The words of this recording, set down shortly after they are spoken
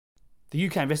The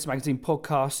UK Investor Magazine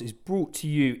podcast is brought to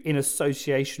you in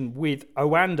association with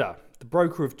Oanda, the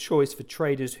broker of choice for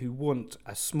traders who want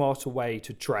a smarter way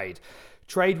to trade.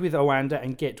 Trade with Oanda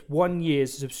and get 1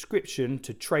 year's subscription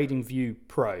to TradingView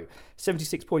Pro.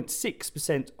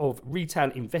 76.6% of retail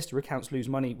investor accounts lose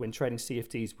money when trading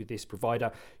CFDs with this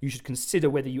provider. You should consider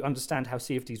whether you understand how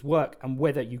CFDs work and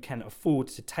whether you can afford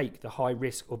to take the high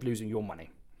risk of losing your money.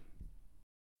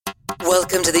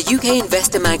 Welcome to the UK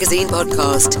Investor Magazine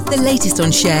podcast, the latest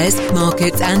on shares,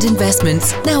 markets and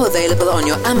investments, now available on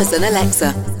your Amazon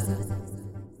Alexa.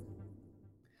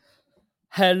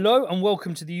 Hello and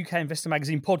welcome to the UK Investor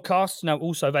Magazine podcast, now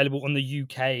also available on the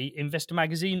UK Investor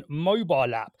Magazine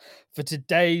mobile app. For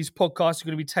today's podcast,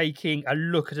 we're going to be taking a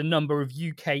look at a number of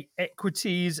UK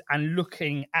equities and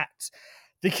looking at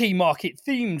the key market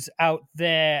themes out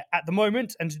there at the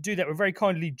moment. And to do that, we're very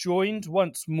kindly joined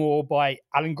once more by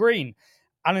Alan Green.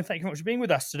 Alan, thank you very much for being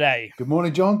with us today. Good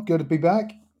morning, John. Good to be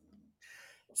back.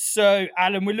 So,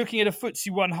 Alan, we're looking at a FTSE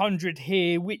 100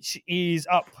 here, which is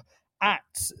up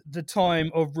at the time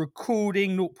of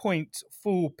recording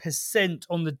 0.4%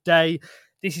 on the day.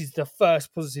 This is the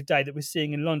first positive day that we're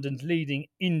seeing in London's leading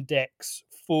index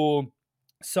for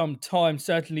some time,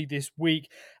 certainly this week.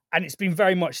 And it's been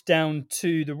very much down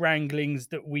to the wranglings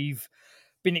that we've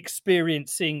been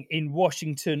experiencing in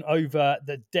Washington over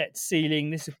the debt ceiling.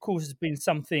 This, of course, has been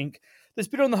something that's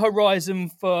been on the horizon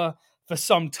for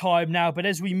some time now. But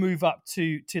as we move up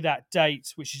to that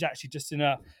date, which is actually just in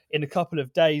a couple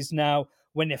of days now,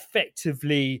 when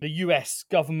effectively the US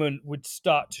government would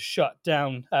start to shut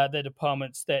down their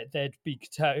departments, that they'd be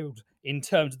curtailed in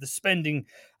terms of the spending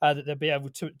that they'll be able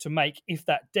to make if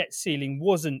that debt ceiling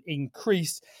wasn't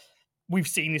increased. We've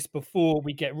seen this before.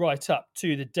 We get right up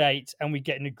to the date and we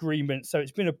get an agreement. So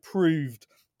it's been approved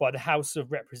by the House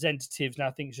of Representatives. Now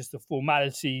I think it's just the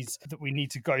formalities that we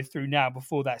need to go through now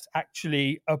before that's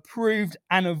actually approved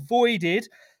and avoided.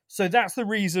 So that's the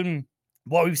reason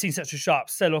why we've seen such a sharp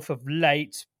sell-off of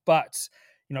late. But,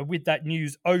 you know, with that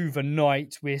news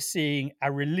overnight, we're seeing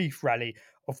a relief rally.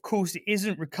 Of course, it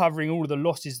isn't recovering all of the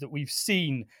losses that we've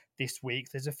seen this week.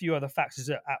 There's a few other factors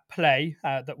at play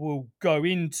that we'll go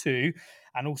into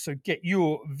and also get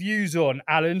your views on,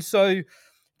 Alan. So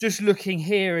just looking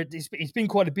here, it's been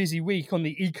quite a busy week on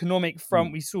the economic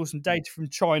front. We saw some data from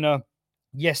China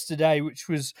yesterday, which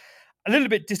was a little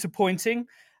bit disappointing.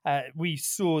 We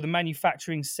saw the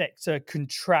manufacturing sector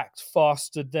contract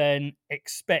faster than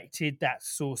expected. That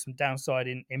saw some downside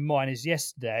in miners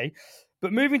yesterday.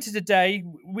 But moving to today,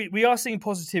 we are seeing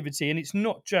positivity, and it's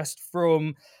not just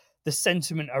from the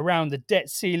sentiment around the debt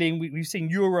ceiling. We've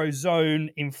seen Eurozone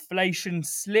inflation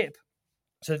slip,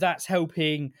 so that's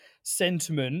helping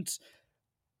sentiment.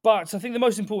 But I think the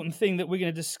most important thing that we're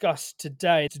going to discuss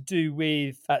today to do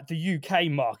with the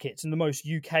UK markets and the most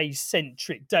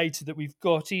UK-centric data that we've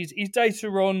got is data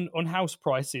on house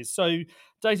prices. So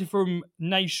data from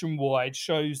Nationwide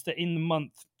shows that in the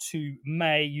month to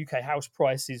May, UK house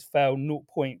prices fell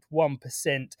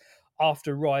 0.1%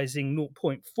 after rising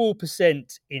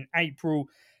 0.4% in April.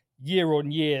 Year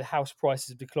on year, house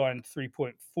prices declined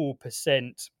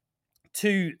 3.4%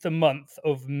 to the month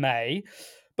of May.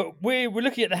 But we're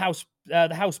looking at the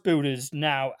house builders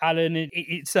now, Alan.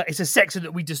 It's a sector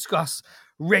that we discuss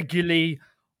regularly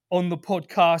on the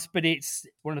podcast, but it's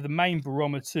one of the main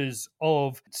barometers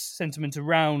of sentiment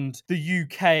around the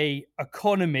UK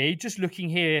economy. Just looking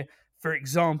here, for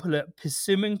example, at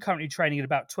Persimmon, currently trading at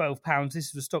about £12. This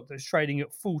is a stock that's trading at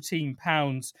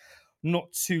 £14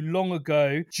 not too long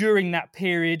ago. During that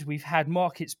period, we've had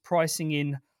markets pricing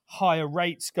in higher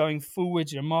rates going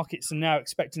forward. You know, markets are now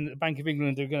expecting that the Bank of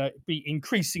England are going to be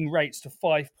increasing rates to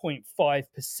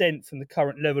 5.5% from the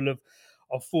current level of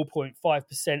 4.5%.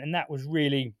 And that was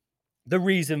really the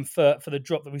reason for the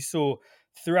drop that we saw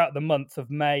throughout the month of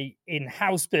May in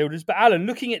house builders. But Alan,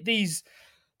 looking at these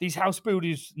house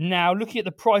builders now, looking at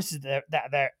the prices that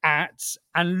they're at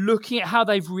and looking at how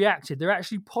they've reacted, they're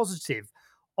actually positive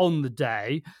on the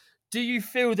day. Do you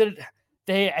feel that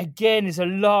there again is a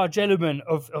large element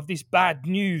of this bad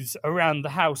news around the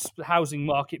housing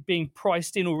market being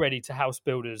priced in already to house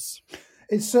builders?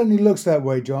 It certainly looks that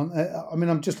way, John. I mean,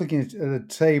 I'm just looking at a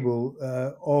table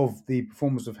of the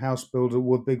performance of house builder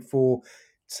with Big Four,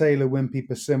 Taylor, Wimpey,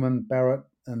 Persimmon, Barratt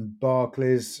and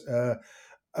Barclays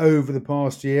over the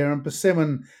past year. And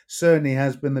Persimmon certainly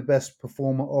has been the best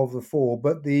performer of the four.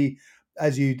 But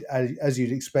as you'd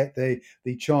expect,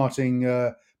 the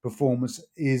charting performance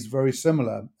is very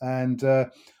similar. And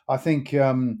I think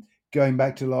going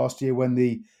back to last year when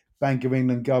the Bank of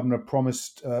England governor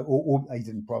promised, or he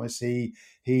didn't promise, he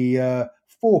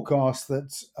forecast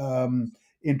that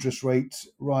interest rate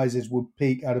rises would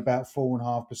peak at about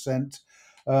 4.5%.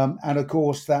 And of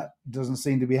course, that doesn't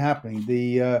seem to be happening.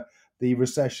 The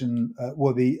recession,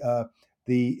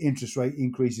 the interest rate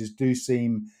increases do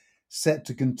seem set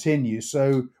to continue.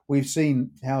 So we've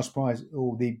seen house price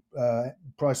or the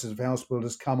prices of house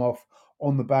builders come off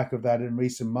on the back of that in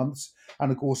recent months,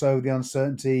 and of course over the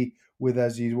uncertainty with,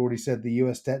 as you've already said, the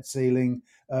US debt ceiling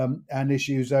and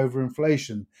issues over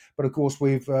inflation. But of course,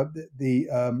 we've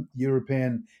the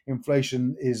European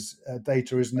inflation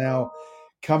data is now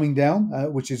coming down,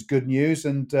 which is good news,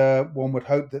 and one would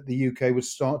hope that the UK would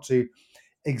start to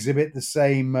exhibit the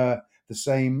same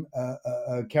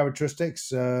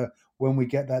characteristics when we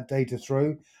get that data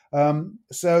through.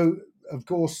 So, of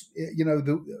course,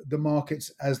 the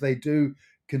markets, as they do,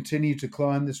 continue to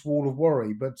climb this wall of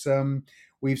worry. But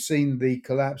we've seen the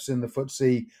collapse in the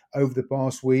FTSE over the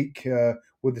past week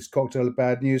with this cocktail of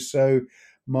bad news. So,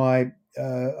 I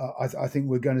think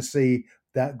we're going to see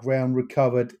that ground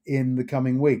recovered in the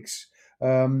coming weeks.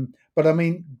 But I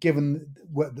mean, given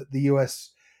what the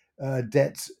US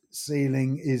debt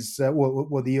ceiling is,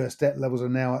 the US debt levels are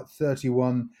now at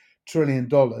 $31 trillion,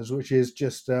 which is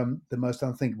just the most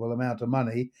unthinkable amount of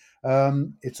money.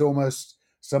 It's almost,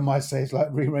 some might say, it's like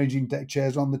rearranging deck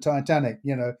chairs on the Titanic.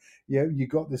 You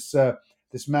got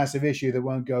this massive issue that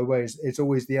won't go away. It's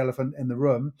always the elephant in the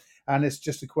room, and it's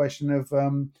just a question of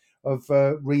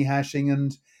rehashing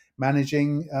and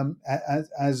managing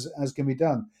as can be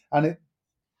done. And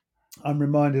I'm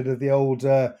reminded of the old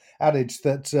adage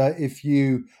that if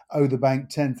you owe the bank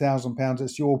 £10,000,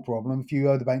 it's your problem. If you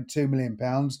owe the bank £2 million,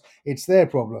 it's their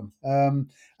problem.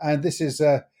 And this is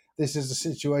a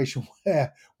situation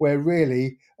where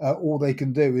really all they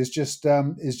can do is just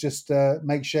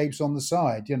make shapes on the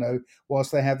side,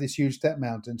 whilst they have this huge debt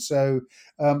mountain. So,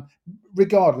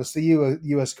 regardless, the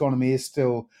US economy is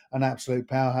still an absolute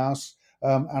powerhouse,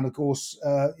 and of course,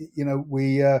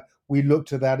 we look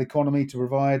to that economy to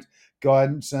provide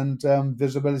guidance and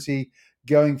visibility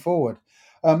going forward.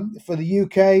 For the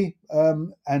UK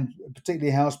and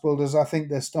particularly house builders, I think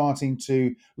they're starting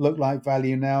to look like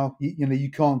value now.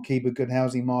 You can't keep a good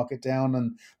housing market down,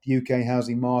 and the UK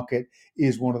housing market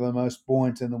is one of the most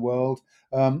buoyant in the world.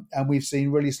 And we've seen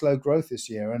really slow growth this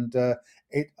year, and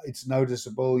it's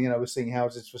noticeable. We're seeing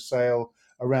houses for sale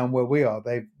around where we are.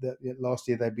 Last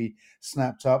year they'd be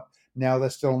snapped up. Now they're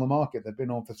still on the market. They've been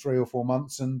on for 3 or 4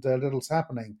 months, and little's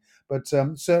happening. But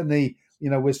certainly,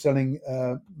 we're selling.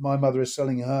 My mother is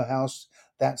selling her house.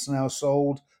 That's now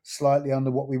sold slightly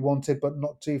under what we wanted, but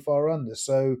not too far under.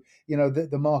 So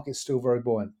the market's still very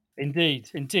buoyant. Indeed,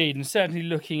 and certainly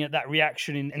looking at that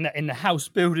reaction in the house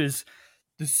builders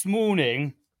this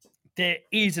morning, there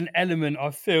is an element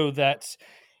I feel that,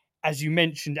 as you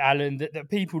mentioned, Alan, that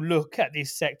people look at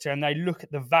this sector and they look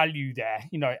at the value there.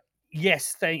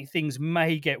 Yes, things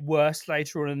may get worse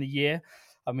later on in the year.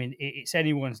 I mean, it's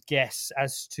anyone's guess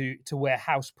as to where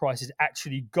house prices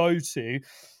actually go to.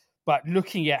 But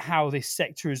looking at how this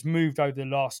sector has moved over the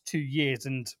last 2 years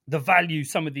and the value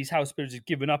some of these house builders have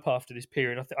given up after this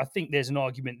period, I think there's an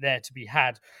argument there to be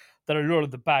had that a lot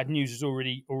of the bad news is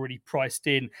already priced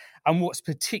in. And what's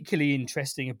particularly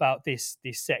interesting about this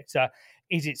sector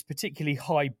is it's particularly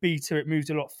high beta. It moves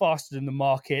a lot faster than the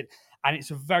market, and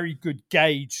it's a very good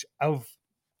gauge of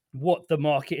what the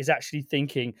market is actually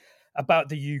thinking about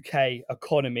the UK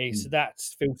economy. So that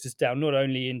filters down not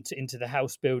only into the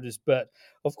house builders, but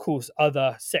of course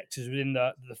other sectors within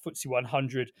the FTSE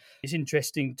 100. It's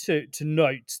interesting to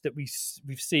note that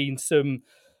we've seen some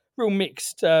real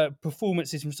mixed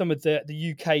performances from some of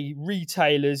the UK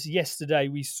retailers. Yesterday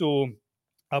we saw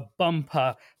a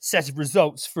bumper set of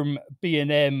results from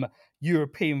B&M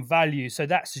European Value. So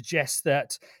that suggests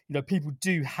that people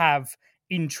do have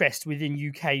interest within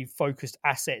UK focused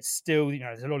assets still.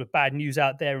 There's a lot of bad news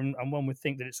out there, and one would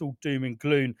think that it's all doom and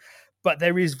gloom, but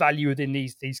there is value within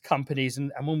these companies,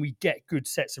 and when we get good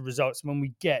sets of results and when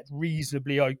we get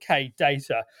reasonably okay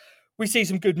data, we see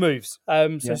some good moves.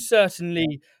 So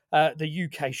certainly the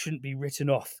UK shouldn't be written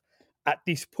off at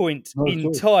this point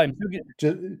in time.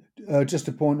 Just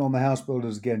a point on the house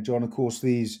builders again, John. Of course,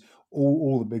 these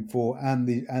all the big four and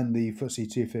the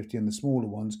FTSE 250 and the smaller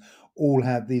ones all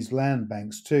have these land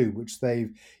banks too, which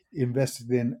they've invested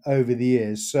in over the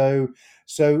years. So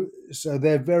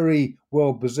they're very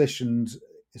well positioned.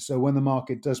 So when the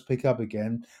market does pick up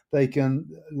again, they can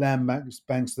land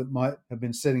banks that might have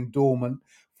been sitting dormant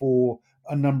for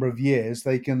a number of years.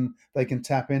 They can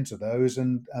tap into those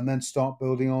and then start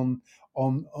building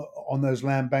on those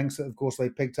land banks that, of course, they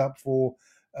picked up for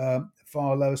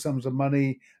far lower sums of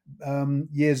money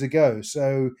years ago.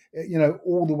 So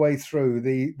all the way through,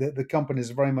 the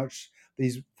companies are very much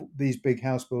these big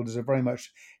house builders are very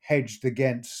much hedged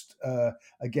against a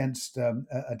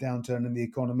downturn in the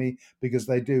economy, because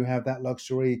they do have that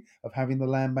luxury of having the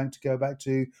land bank to go back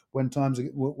to when times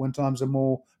are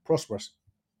more prosperous.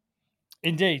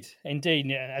 Indeed, indeed.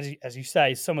 Yeah, as you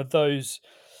say, some of those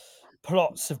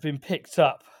plots have been picked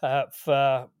up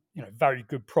for very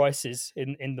good prices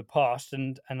in the past,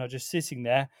 and are just sitting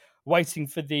there waiting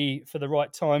for the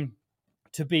right time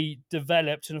to be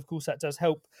developed. And of course, that does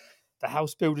help the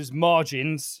house builders'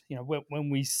 margins. When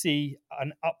we see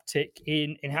an uptick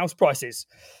in house prices.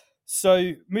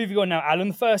 So moving on now, Alan.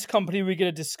 The first company we're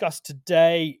going to discuss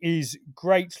today is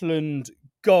Greatland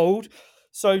Gold.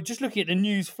 So just looking at the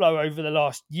news flow over the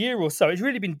last year or so, it's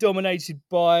really been dominated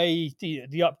by the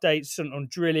updates on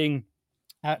drilling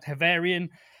at Havarian.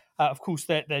 Of course,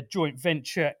 their joint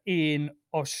venture in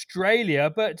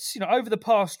Australia. But over the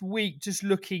past week, just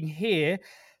looking here,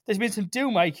 there's been some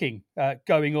deal making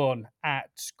going on at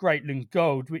Greatland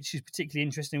Gold, which is particularly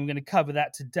interesting. We're going to cover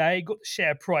that today. Got the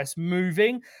share price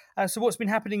moving. So what's been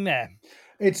happening there?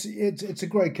 It's a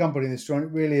great company, this joint.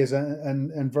 It really is,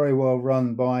 and very well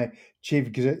run by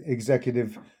Chief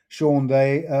Executive Sean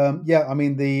Day. I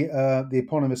mean the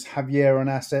eponymous Javier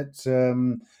asset,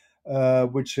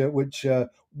 which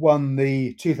won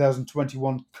the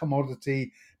 2021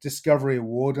 Commodity Discovery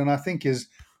Award, and I think is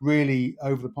really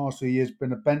over the past few years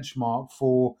been a benchmark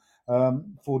for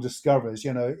discoveries.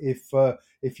 If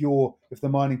the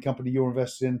mining company you're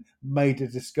invested in made a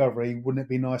discovery, wouldn't it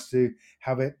be nice to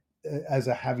have it as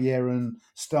a Javieran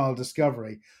style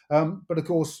discovery? But of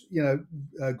course,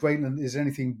 Greatland is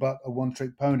anything but a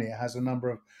one-trick pony. It has a number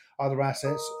of other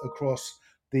assets across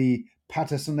the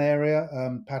Patterson area,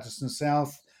 Patterson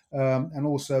South, and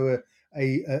also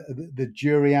the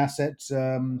Jury asset,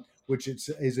 which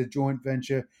is a joint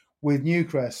venture with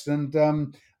Newcrest. And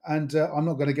I'm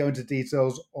not going to go into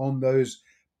details on those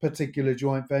particular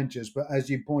joint ventures, but as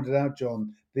you pointed out,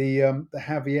 John, the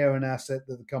Javieran asset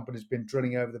that the company's been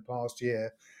drilling over the past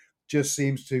year just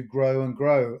seems to grow and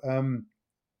grow.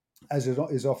 As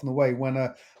is often the way, when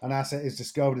an asset is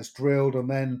discovered, it's drilled, and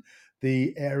then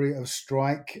the area of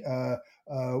strike,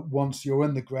 once you're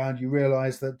in the ground, you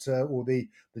realise that, or the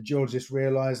geologists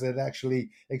realise that it actually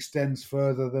extends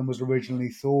further than was originally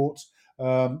thought.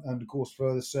 And of course,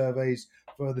 further surveys,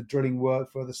 further drilling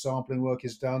work, further sampling work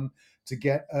is done to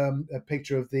get a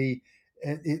picture of the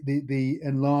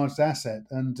enlarged asset.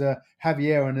 And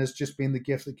Javieran has just been the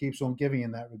gift that keeps on giving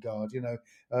in that regard.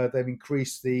 They've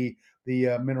increased the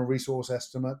mineral resource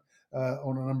estimate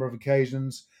on a number of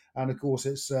occasions, and of course,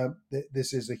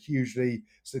 this is a hugely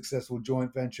successful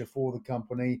joint venture for the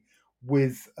company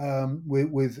with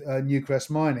Newcrest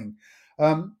Mining,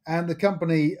 and the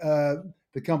company.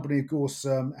 Of course,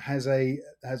 has a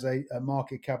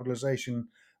market capitalization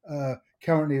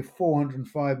currently of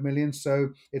 405 million. So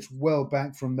it's well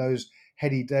back from those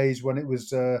heady days when it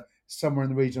was somewhere in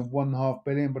the region of 1.5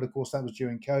 billion. But of course, that was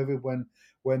during COVID,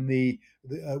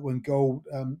 when gold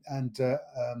and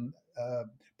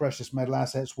precious metal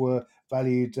assets were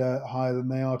valued higher than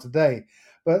they are today.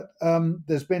 But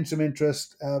there's been some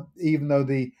interest, even though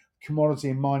the commodity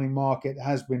and mining market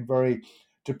has been very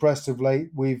depressed of late.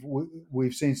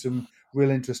 We've seen some real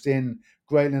interest in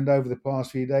Greatland over the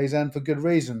past few days, and for good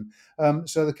reason.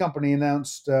 So the company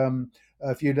announced a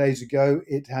few days ago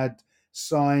it had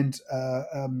signed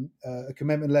a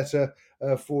commitment letter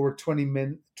for a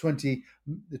 $220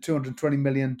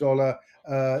 million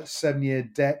 7-year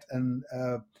debt and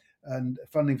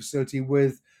funding facility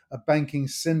with a banking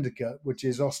syndicate, which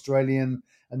is Australian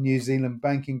and New Zealand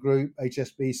Banking Group,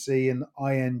 HSBC and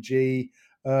ING.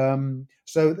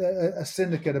 So a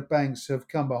syndicate of banks have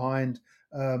come behind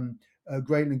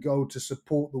Greatland Gold to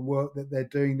support the work that they're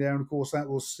doing there, and of course that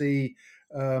will see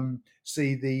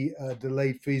the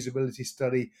delayed feasibility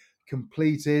study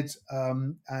completed,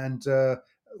 and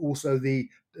also the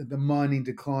mining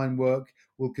decline work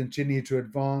will continue to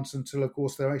advance until, of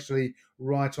course, they're actually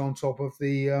right on top of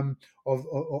the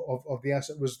of the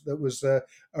asset that was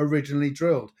originally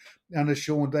drilled. And as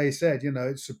Sean Day said,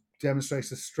 it demonstrates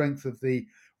the strength of the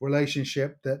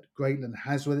relationship that Greatland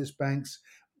has with its banks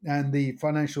and the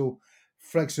financial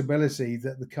flexibility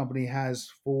that the company has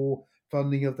for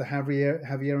funding of the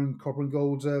Javieran Copper and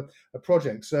Gold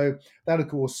project. So that, of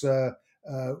course,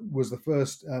 was the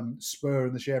first spur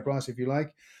in the share price, if you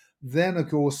like. Then, of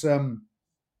course, the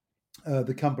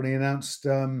company announced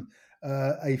a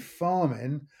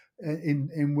farm-in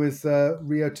with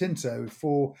Rio Tinto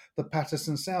for the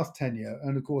Patterson South tenure,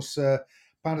 and of course,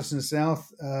 Patterson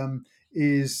South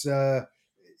is somewhere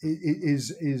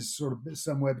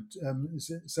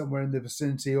in the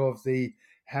vicinity of the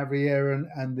Javieran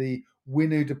and the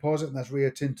Winu deposit, and that's Rio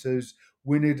Tinto's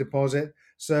Winu deposit.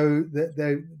 So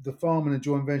the farm and the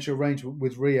joint venture arrangement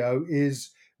with Rio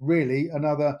is really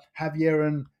another Javier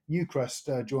and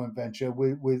Newcrest joint venture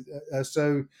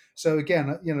so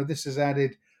again, this has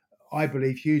added, I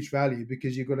believe, huge value,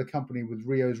 because you've got a company with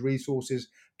Rio's resources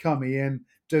coming in,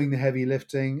 doing the heavy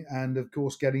lifting, and of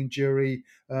course getting jury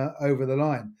over the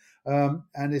line.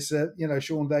 And it's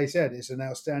Sean Day said it's an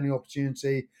outstanding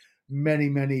opportunity.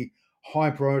 Many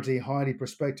high priority, highly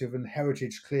prospective, and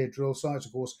heritage cleared drill sites.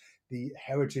 Of course, the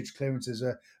heritage clearance is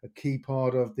a key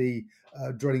part of the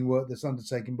drilling work that's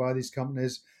undertaken by these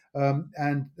companies,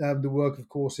 and the work, of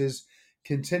course, is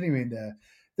continuing there.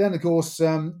 Then, of course,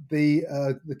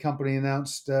 the company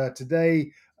announced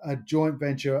today a joint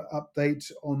venture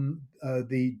update on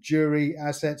the jury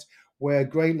assets, where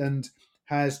Greatland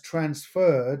has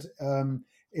transferred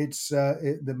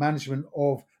the management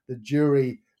of the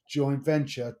jury joint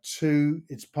venture to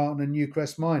its partner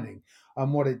Newcrest Mining.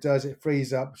 And what it does, it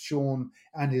frees up Sean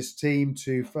and his team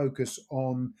to focus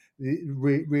on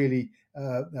really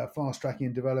fast tracking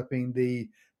and developing the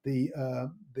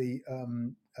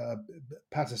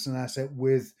Patterson asset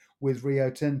with Rio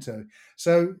Tinto.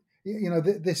 So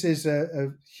this is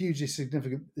a hugely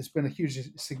significant. It's been a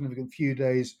hugely significant few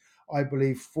days, I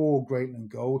believe, for Greatland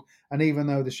Gold. And even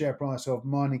though the share price of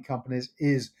mining companies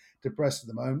is depressed at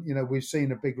the moment, we've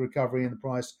seen a big recovery in the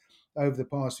price over the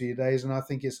past few days, and I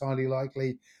think it's highly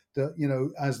likely that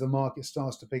as the market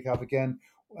starts to pick up again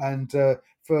and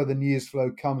further news flow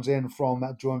comes in from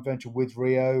that joint venture with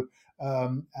Rio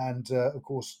and of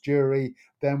course jury,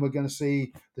 then we're going to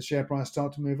see the share price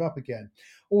start to move up again.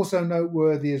 Also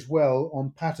noteworthy as well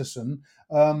on Patterson,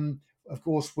 of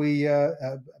course,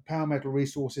 Power Metal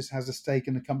Resources has a stake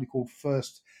in a company called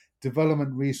First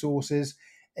Development Resources.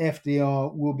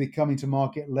 FDR will be coming to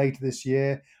market later this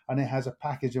year, and it has a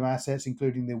package of assets,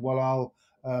 including the Wallal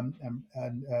and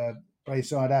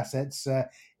Braeside assets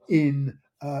in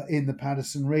the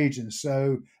Patterson region.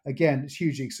 So again, it's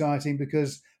hugely exciting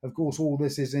because, of course, all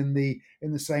this is in the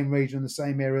same region, the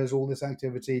same areas. All this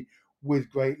activity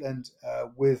with Greatland,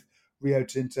 with Rio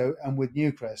Tinto, and with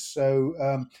Newcrest.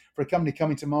 So for a company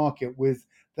coming to market with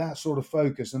that sort of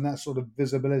focus and that sort of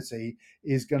visibility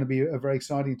is going to be a very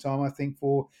exciting time, I think,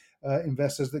 for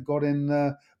investors that got in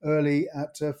early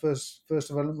at First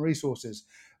Development Resources.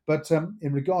 But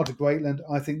in regard to Greatland,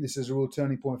 I think this is a real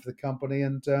turning point for the company,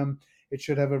 and it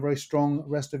should have a very strong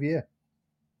rest of year.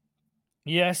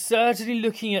 Yeah, certainly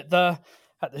looking at the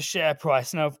share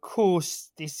price. Now, of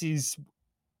course, this is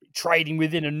trading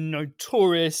within a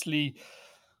notoriously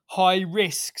high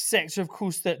risk sector, of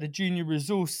course, that the junior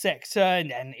resource sector,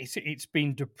 and it's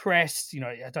been depressed.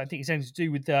 I don't think it's anything to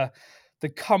do with the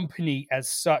company as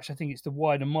such. I think it's the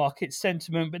wider market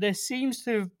sentiment, but there seems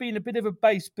to have been a bit of a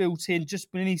base built in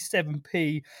just beneath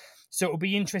 7p. So it'll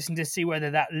be interesting to see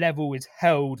whether that level is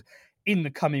held in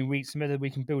the coming weeks and whether we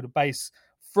can build a base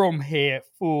from here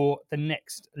for the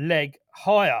next leg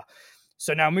higher.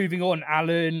 So now moving on,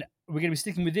 Alan, we're going to be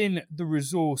sticking within the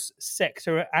resource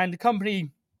sector, and a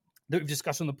company that we've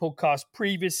discussed on the podcast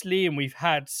previously, and we've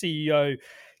had CEO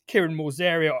Kieran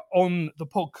Morzaria on the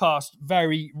podcast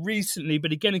very recently,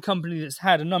 but again, a company that's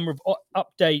had a number of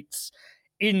updates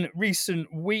in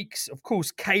recent weeks. Of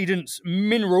course, Cadence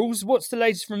Minerals. What's the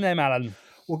latest from them, Alan?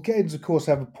 Well, Cadence, of course,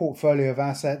 have a portfolio of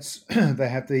assets. They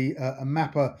have the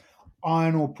Amapa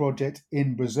iron ore project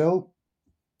in Brazil,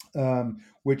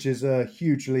 which is a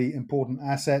hugely important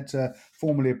asset,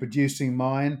 formerly a producing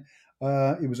mine.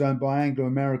 It was owned by Anglo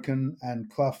American and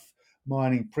Clough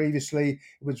Mining previously.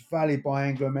 It was valued by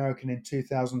Anglo American in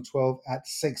 2012 at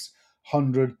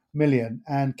 600 million.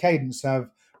 And Cadence have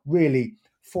really,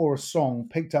 for a song,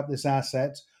 picked up this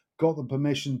asset, got the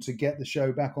permission to get the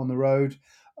show back on the road,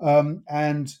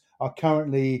 and are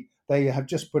currently, they have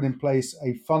just put in place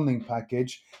a funding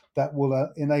package that will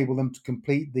enable them to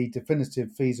complete the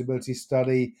definitive feasibility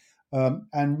study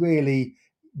and really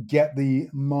get the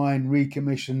mine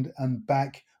recommissioned and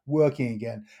back working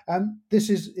again. And this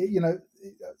is,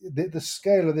 the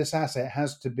scale of this asset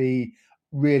has to be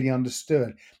really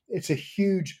understood. It's a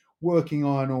huge working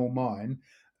iron ore mine.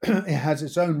 It has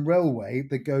its own railway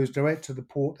that goes direct to the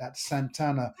port at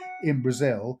Santana in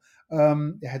Brazil.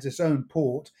 It has its own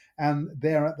port, and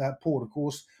there at that port, of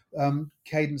course,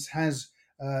 Cadence has,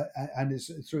 and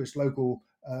it's through its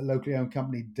locally owned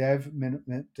company Dev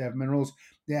Minerals,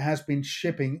 it has been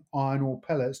shipping iron ore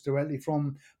pellets directly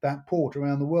from that port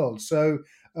around the world. So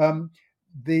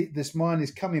this mine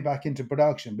is coming back into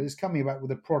production, but it's coming back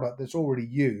with a product that's already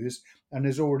used and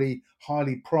is already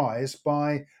highly prized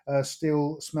by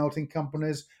steel smelting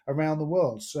companies around the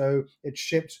world. So it's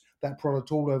shipped that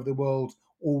product all over the world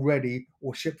already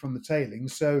or shipped from the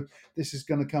tailings. So this is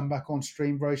going to come back on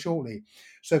stream very shortly.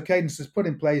 So Cadence has put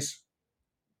in place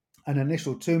an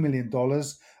initial $2 million,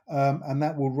 and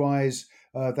that will rise.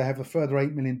 They have a further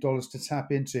 $8 million to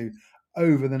tap into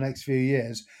over the next few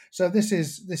years. So this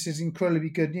is incredibly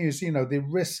good news. You know, the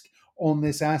risk on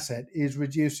this asset is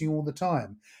reducing all the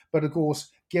time. But of course,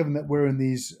 given that we're in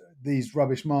these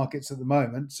rubbish markets at the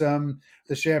moment,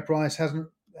 the share price hasn't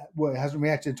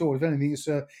reacted at all. If anything,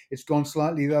 it's gone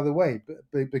slightly the other way,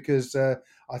 because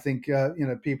I think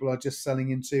people are just selling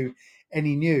into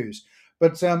any news.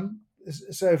 But so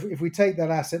if we take that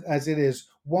asset as it is,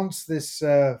 once this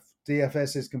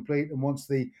DFS is complete and once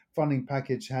the funding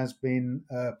package has been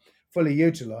fully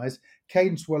utilised,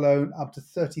 Cadence will own up to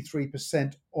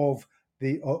 33% of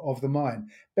the mine.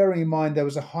 Bearing in mind there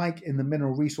was a hike in the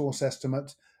mineral resource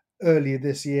estimate earlier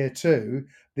this year too.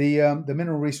 The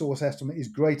mineral resource estimate is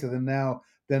greater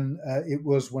than it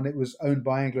was when it was owned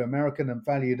by Anglo American and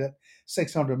valued at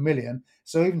 600 million.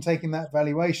 So even taking that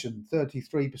valuation,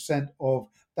 33% of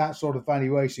that sort of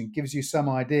valuation gives you some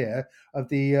idea of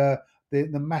the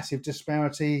massive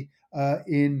disparity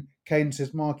in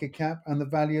Cadence's market cap and the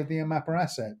value of the Amapa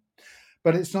asset.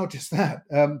 But it's not just that.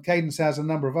 Cadence has a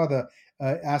number of other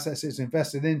assets it's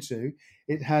invested into.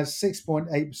 It has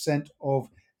 6.8% of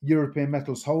European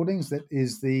Metals Holdings, that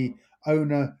is the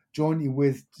owner jointly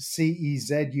with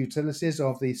CEZ Utilities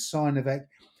of the Sinovac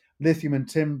Lithium and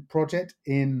Tin project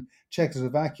in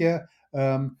Czechoslovakia.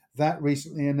 That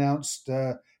recently announced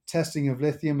testing of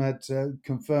lithium had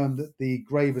confirmed that the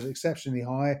grade was exceptionally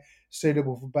high,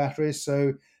 suitable for batteries.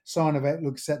 So Sinovac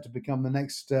looks set to become the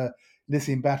next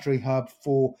lithium battery hub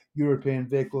for European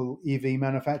vehicle EV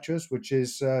manufacturers, which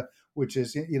is a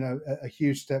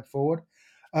huge step forward.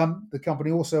 The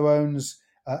company also owns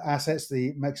assets,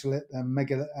 the Megalit and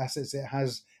Megalit assets. It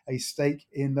has a stake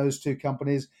in those two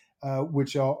companies,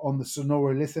 which are on the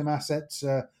Sonora Lithium assets,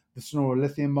 the Sonora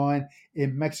Lithium mine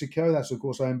in Mexico. That's, of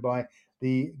course, owned by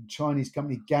the Chinese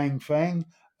company Ganfeng,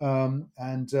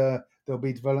 and there'll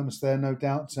be developments there, no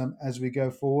doubt, as we go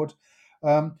forward.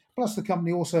 Plus, the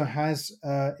company also has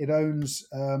it owns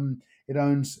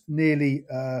nearly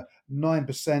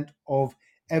 9% of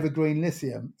Evergreen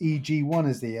Lithium. EG1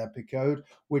 is the EPIC code,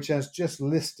 which has just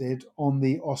listed on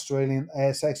the Australian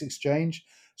ASX exchange.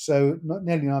 So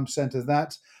nearly 9% of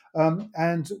that.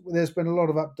 And there's been a lot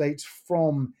of updates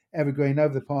from Evergreen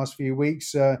over the past few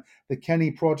weeks. The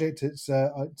Kenny project, it's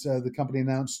the company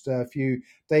announced a few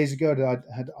days ago that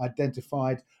had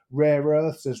identified rare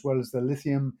earths as well as the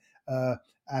lithium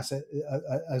asset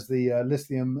as the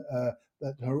lithium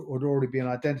that had already been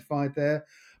identified there.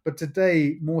 But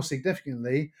today, more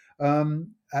significantly,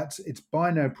 at its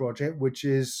Bino project, which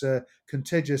is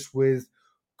contiguous with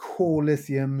Core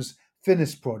Lithium's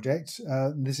Finniss project.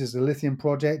 This is a lithium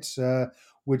project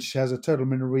which has a total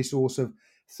mineral resource of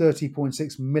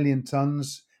 30.6 million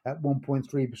tons at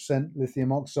 1.3%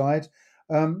 lithium oxide.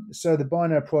 So the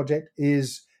Bino project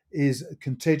is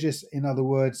contiguous. In other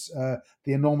words,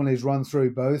 the anomalies run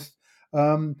through both.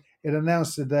 It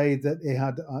announced today that it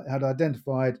had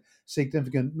identified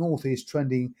significant northeast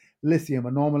trending lithium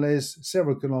anomalies,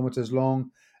 several kilometers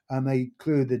long, and they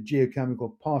include the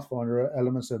geochemical pathfinder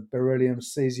elements of beryllium,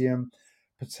 cesium,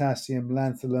 potassium,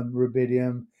 lanthanum,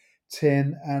 rubidium,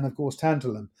 tin, and of course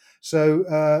tantalum. So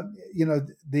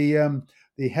the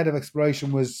head of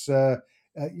exploration was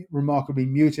remarkably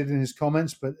muted in his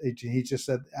comments, but he just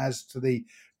said, as to the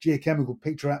geochemical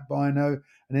picture at Bino,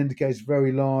 and indicates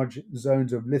very large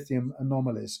zones of lithium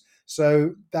anomalies.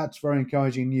 So that's very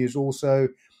encouraging news. Also,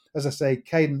 as I say,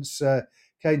 Cadence's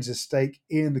stake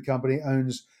in the company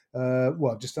owns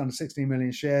just under 16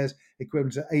 million shares,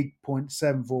 equivalent to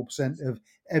 8.74% of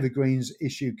Evergreen's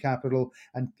issued capital,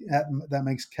 and that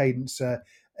makes Cadence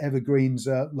Evergreen's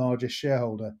largest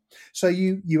shareholder. So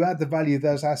you add the value of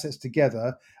those assets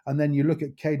together, and then you look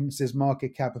at Cadence's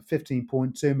market cap of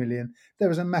 15.2 million.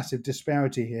 There is a massive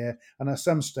disparity here, and at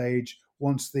some stage,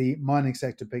 once the mining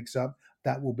sector picks up,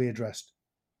 that will be addressed.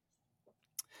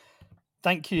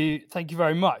 Thank you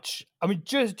very much. I mean,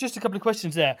 just a couple of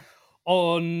questions there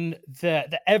on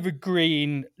the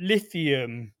Evergreen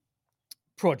Lithium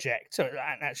project. So,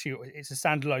 and actually, it's a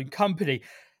standalone company.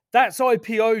 That's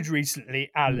IPO'd recently,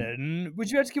 Alan. Would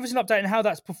you be able to give us an update on how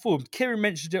that's performed? Kieran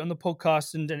mentioned it on the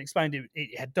podcast and then explained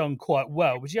it had done quite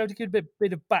well. Would you be able to give a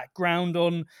bit of background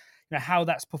on how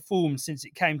that's performed since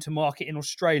it came to market in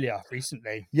Australia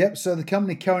recently? Yep. So the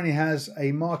company currently has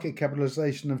a market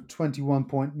capitalization of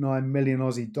 21.9 million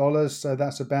Aussie dollars. So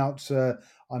that's about,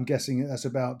 I'm guessing that's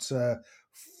about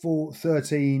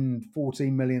 14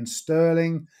 million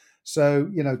sterling. So,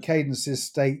 Cadence's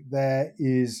stake there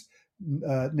is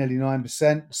nearly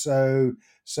 9%. So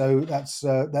that's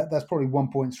probably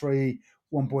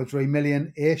 1.3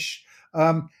 million ish.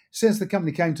 Since the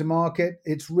company came to market,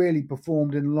 it's really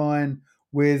performed in line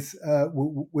with a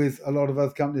lot of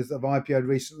other companies that have IPO'd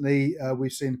recently.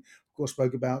 We've seen, of course,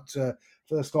 spoke about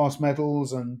First Class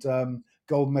Metals and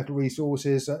Gold Metal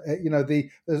Resources.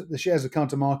 The shares have come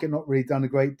to market, not really done a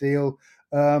great deal,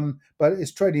 but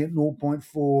it's trading at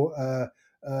 0.4.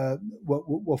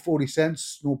 40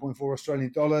 cents, 0.4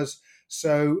 Australian dollars.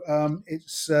 So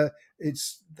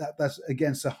that's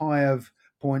against a high of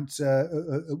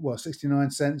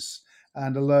 69 cents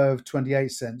and a low of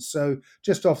 28 cents. So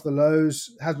just off the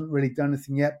lows, hasn't really done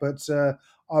anything yet, but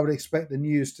I would expect the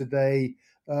news today.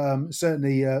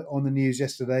 Certainly on the news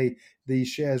yesterday, the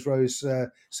shares rose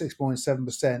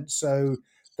 6.7%. So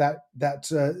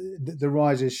the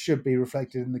rises should be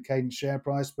reflected in the Cadence share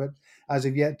price, but as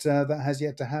of yet, that has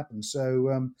yet to happen.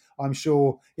 So I'm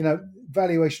sure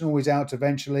valuation always out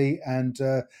eventually, and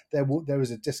there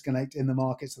is a disconnect in the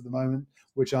markets at the moment,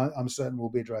 which I'm certain will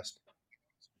be addressed.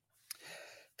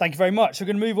 Thank you very much. We're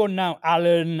going to move on now,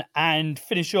 Alan, and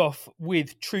finish off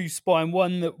with True Spine,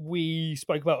 one that we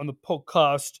spoke about on the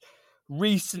podcast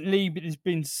recently, but there's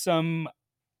been some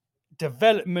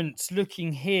developments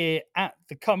looking here at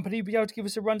the company. Be able to give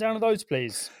us a rundown of those,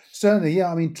 please? Certainly,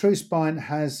 yeah. I mean, True Spine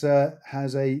has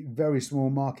a very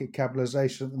small market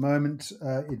capitalization at the moment.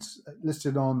 It's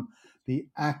listed on the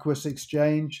Aquis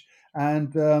exchange,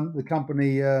 and the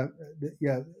company, the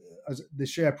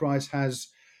share price has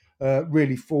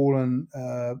really fallen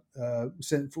from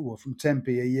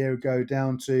 10p a year ago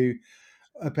down to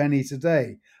a penny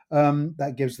today.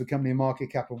 That gives the company a market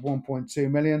cap of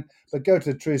 1.2 million. But go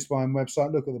to the True Spine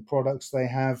website, look at the products they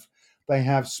have. They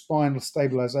have spinal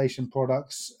stabilization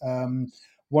products,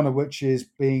 one of which is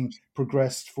being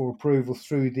progressed for approval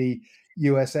through the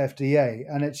US FDA,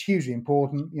 and it's hugely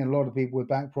important. A lot of people with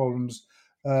back problems.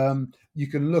 You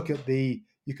can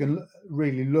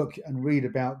really look and read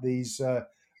about these.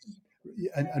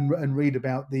 And read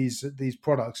about these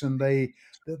products, and they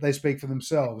speak for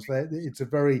themselves. It's a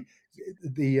very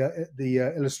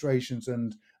the illustrations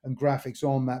and graphics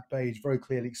on that page very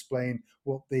clearly explain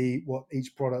what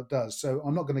each product does. So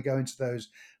I'm not going to go into those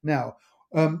now.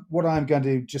 What I'm going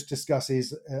to just discuss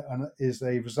is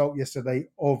a result yesterday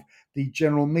of the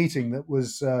general meeting that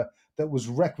was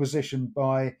requisitioned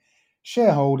by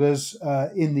shareholders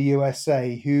in the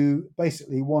USA who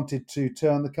basically wanted to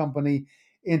turn the company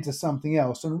into something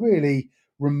else and really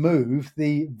remove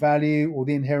the value or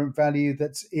the inherent value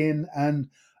that's in and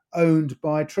owned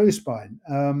by TrueSpine.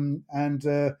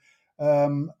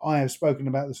 I have spoken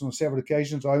about this on several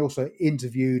occasions. I also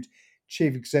interviewed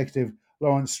Chief Executive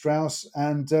Lawrence Strauss,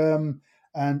 and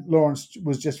Lawrence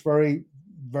was just very,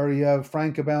 very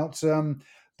frank about the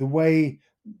way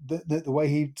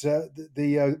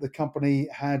the company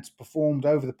had performed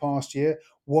over the past year,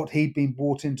 what he'd been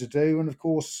brought in to do, and of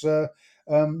course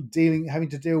having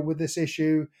to deal with this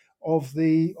issue of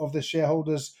the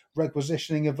shareholders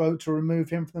requisitioning a vote to remove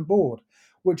him from the board.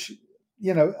 Which,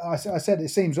 I said it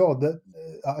seems odd that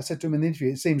I said to him in the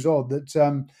interview, it seems odd that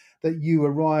that you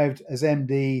arrived as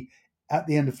MD at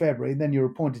the end of February, and then you're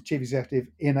appointed chief executive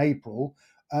in April,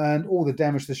 and all the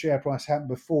damage to the share price happened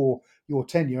before your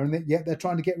tenure, and yet they're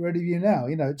trying to get rid of you now.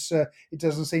 It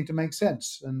doesn't seem to make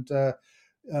sense. And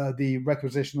the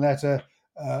requisition letter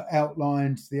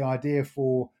outlined the idea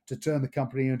to turn the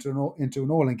company into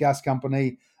an oil and gas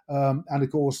company, and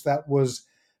of course that was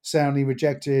soundly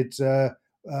rejected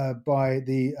by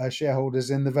the shareholders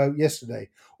in the vote yesterday.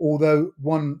 Although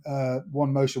one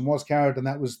motion was carried, and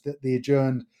that was that the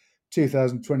adjourned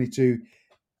 2022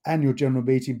 annual general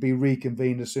meeting be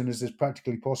reconvened as soon as is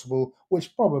practically possible,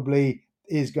 which probably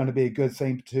is going to be a good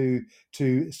thing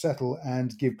to settle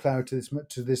and give clarity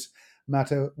to this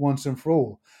matter once and for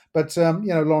all. But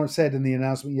Lawrence said in the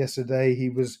announcement yesterday he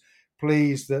was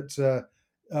pleased that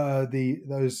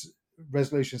those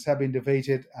resolutions have been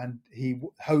defeated, and he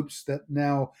hopes that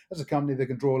now, as a company, they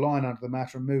can draw a line under the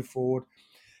matter and move forward,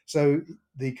 so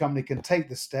the company can take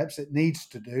the steps it needs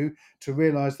to do to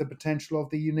realize the potential of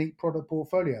the unique product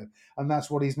portfolio. And that's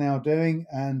what he's now doing.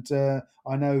 And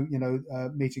I know,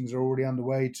 meetings are already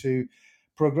underway to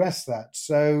progress that.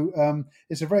 So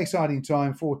it's a very exciting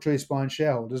time for TrueSpine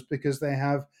shareholders because they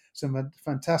have some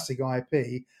fantastic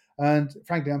IP. And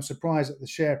frankly, I'm surprised that the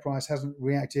share price hasn't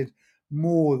reacted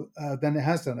more than it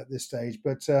has done at this stage.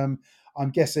 But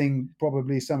I'm guessing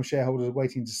probably some shareholders are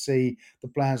waiting to see the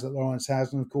plans that Lawrence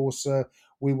has. And of course,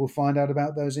 we will find out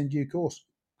about those in due course.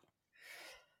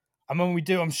 And when we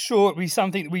do, I'm sure it'll be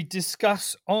something that we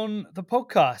discuss on the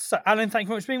podcast. So, Alan, thank you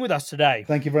very much for being with us today.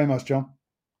 Thank you very much, John.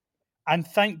 And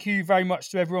thank you very much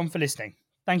to everyone for listening.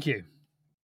 Thank you.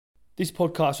 This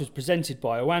podcast was presented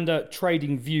by Oanda,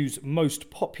 TradingView's most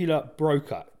popular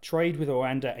broker. Trade with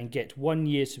Oanda and get 1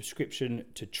 year subscription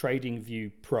to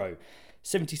TradingView Pro.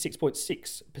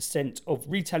 76.6% of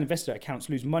retail investor accounts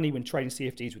lose money when trading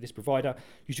CFDs with this provider.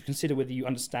 You should consider whether you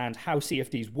understand how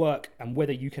CFDs work and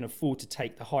whether you can afford to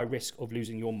take the high risk of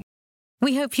losing your money.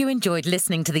 We hope you enjoyed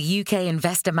listening to the UK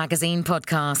Investor Magazine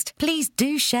podcast. Please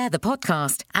do share the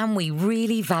podcast, and we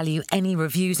really value any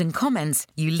reviews and comments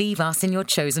you leave us in your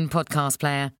chosen podcast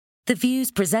player. The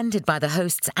views presented by the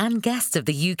hosts and guests of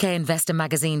the UK Investor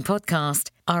Magazine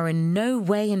podcast are in no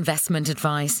way investment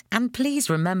advice, and please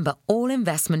remember all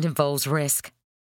investment involves risk.